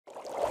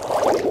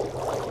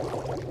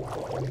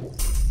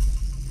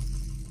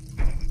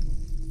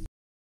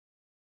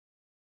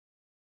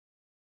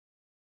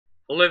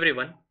Hello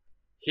everyone,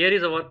 here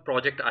is our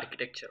project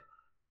architecture.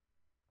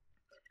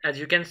 As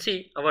you can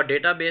see, our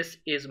database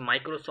is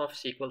Microsoft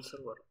SQL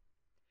Server.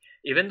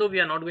 Even though we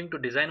are not going to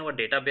design our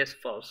database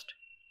first,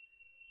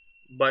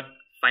 but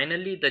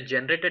finally the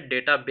generated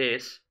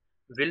database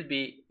will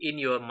be in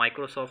your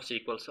Microsoft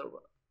SQL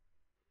Server.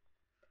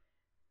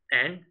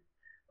 And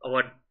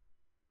our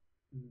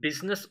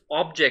business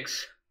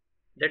objects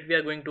that we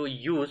are going to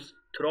use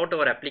throughout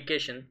our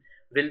application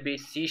will be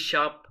C#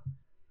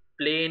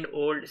 plain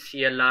old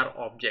CLR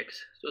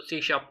objects, so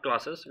C#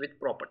 classes with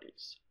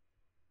properties.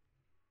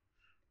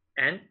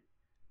 And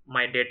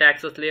my data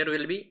access layer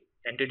will be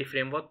entity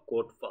framework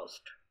code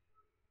first,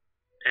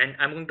 and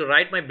I'm going to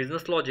write my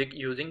business logic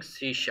using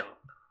C#,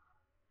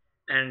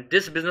 and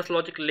this business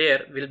logic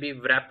layer will be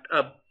wrapped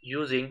up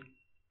using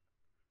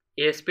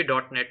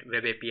ASP.NET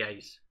Web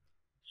APIs.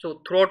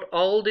 So throughout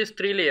all these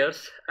three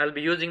layers I'll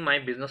be using my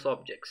business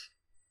objects.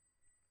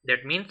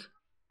 That means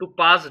to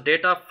pass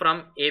data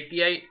from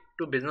API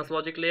to business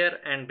logic layer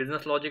and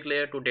business logic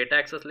layer to data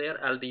access layer,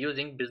 I'll be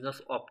using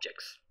business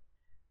objects.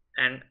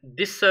 And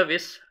this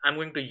service I'm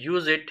going to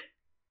use it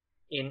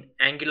in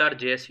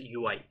AngularJS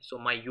UI. So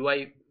my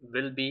UI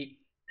will be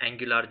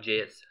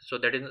AngularJS. So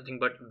that is nothing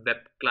but web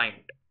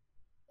client.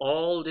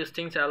 All these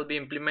things I'll be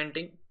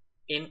implementing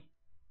in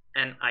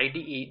an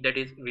IDE, that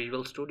is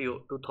Visual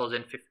Studio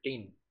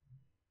 2015.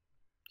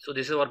 So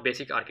this is our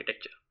basic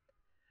architecture.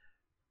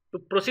 To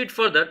proceed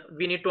further,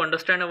 we need to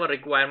understand our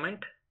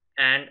requirement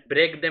and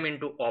break them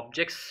into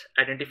objects,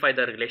 identify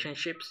the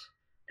relationships,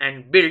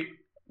 and build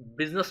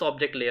business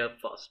object layer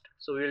first.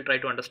 So we will try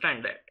to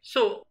understand that.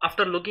 So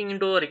after looking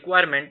into a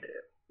requirement,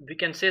 we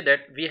can say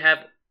that we have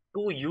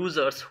two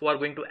users who are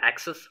going to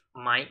access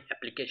my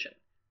application.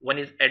 One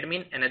is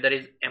admin, another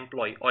is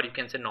employee, or you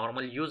can say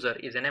normal user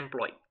is an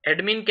employee.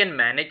 Admin can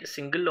manage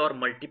single or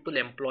multiple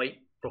employee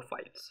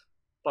profiles,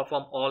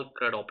 perform all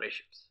CRUD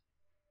operations,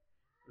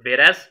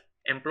 whereas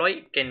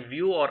employee can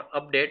view or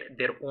update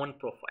their own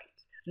profiles.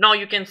 Now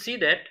you can see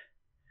that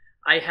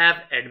I have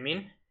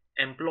admin,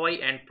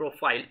 employee and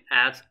profile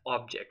as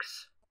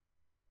objects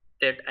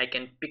that I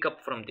can pick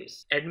up from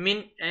this.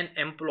 Admin and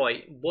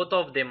employee, both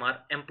of them are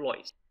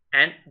employees,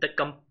 and the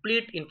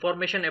complete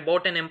information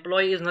about an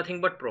employee is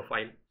nothing but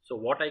profile. So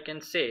what I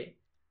can say,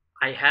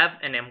 I have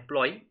an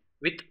employee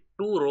with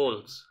two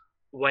roles.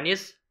 One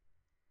is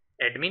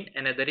admin,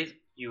 another is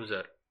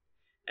user,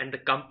 and the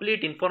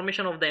complete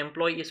information of the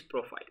employee is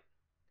profile.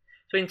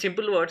 So in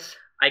simple words,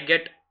 I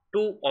get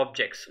two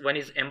objects. One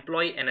is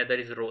employee, another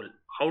is role.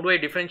 How do I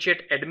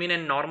differentiate admin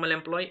and normal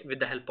employee? With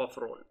the help of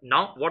role.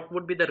 Now what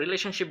would be the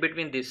relationship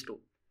between these two?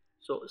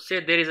 So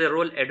say there is a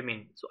role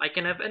admin, so I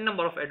can have n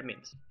number of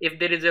admins. If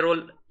there is a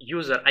role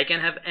user, I can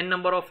have n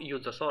number of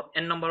users or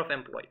n number of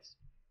employees.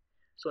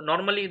 So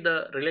normally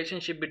the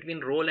relationship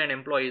between role and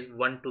employee is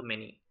one to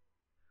many.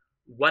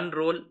 One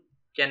role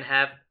can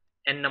have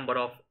n number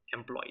of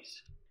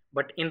employees,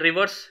 but in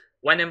reverse,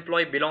 one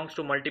employee belongs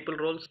to multiple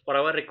roles. For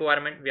our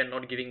requirement, we are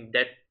not giving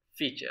that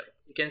feature.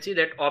 You can see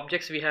that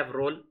objects we have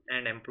role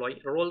and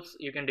employee. Roles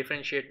you can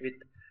differentiate with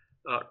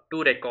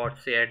two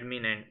records, say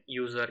admin and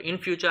user. In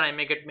future I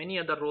may get many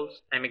other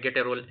roles. I may get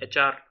a role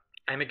HR,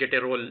 I may get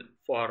a role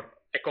for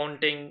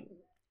accounting,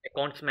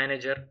 accounts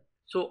manager.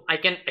 So I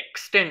can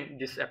extend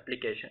this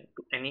application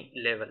to any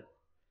level,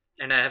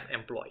 and I have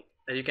employee.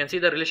 As you can see,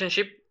 the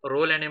relationship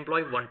role and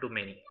employee one to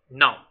many.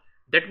 Now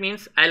that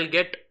means I'll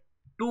get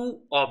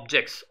two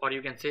objects, or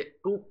you can say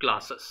two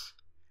classes.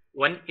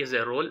 One is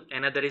a role,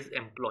 another is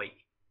employee,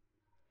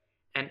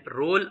 and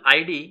role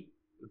ID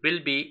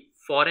will be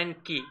foreign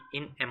key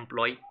in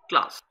employee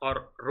class,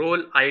 or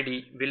role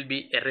ID will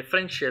be a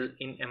referential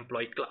in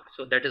employee class.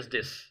 So that is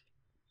this.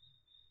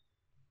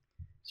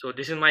 So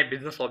this is my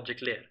business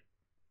object layer.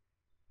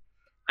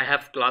 I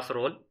have class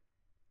role,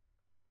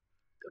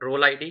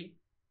 role ID,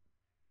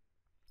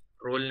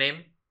 role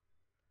name,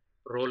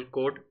 role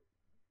code,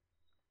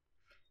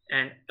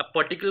 and a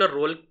particular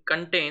role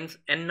contains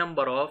n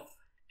number of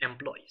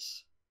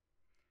employees.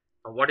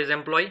 Now what is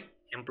employee?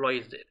 Employee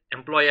is there.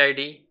 Employee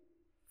ID,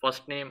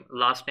 first name,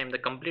 last name, the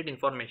complete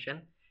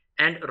information,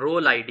 and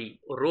role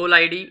ID. Role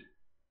ID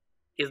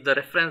is the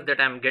reference that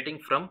I am getting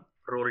from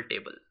role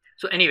table.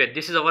 So anyway,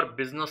 this is our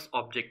business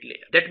object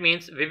layer. That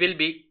means we will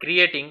be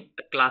creating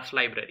a class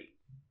library.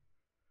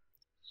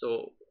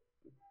 So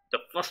the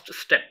first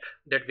step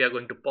that we are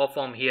going to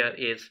perform here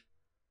is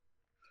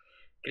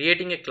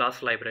creating a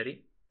class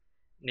library,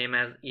 name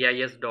as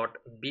eis.bol,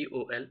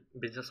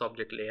 business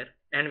object layer,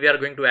 and we are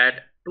going to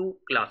add two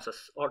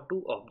classes or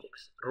two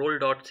objects,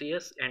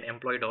 role.cs and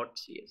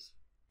employee.cs.